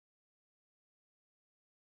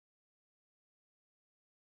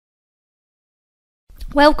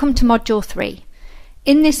Welcome to Module 3.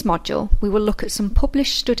 In this module, we will look at some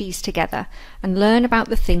published studies together and learn about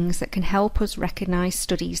the things that can help us recognise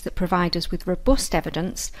studies that provide us with robust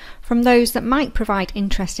evidence from those that might provide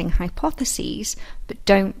interesting hypotheses but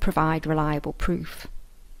don't provide reliable proof.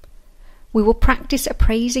 We will practice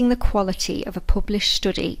appraising the quality of a published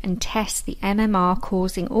study and test the MMR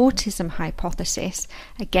causing autism hypothesis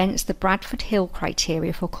against the Bradford-Hill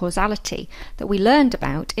criteria for causality that we learned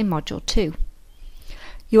about in Module 2.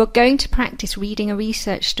 You are going to practice reading a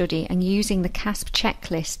research study and using the CASP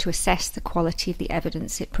checklist to assess the quality of the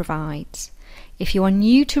evidence it provides. If you are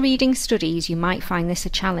new to reading studies, you might find this a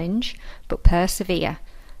challenge, but persevere.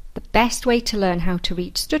 The best way to learn how to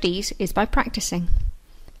read studies is by practicing.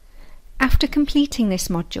 After completing this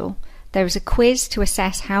module, there is a quiz to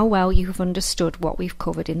assess how well you have understood what we've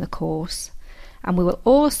covered in the course. And we will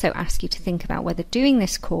also ask you to think about whether doing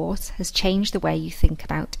this course has changed the way you think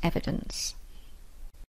about evidence.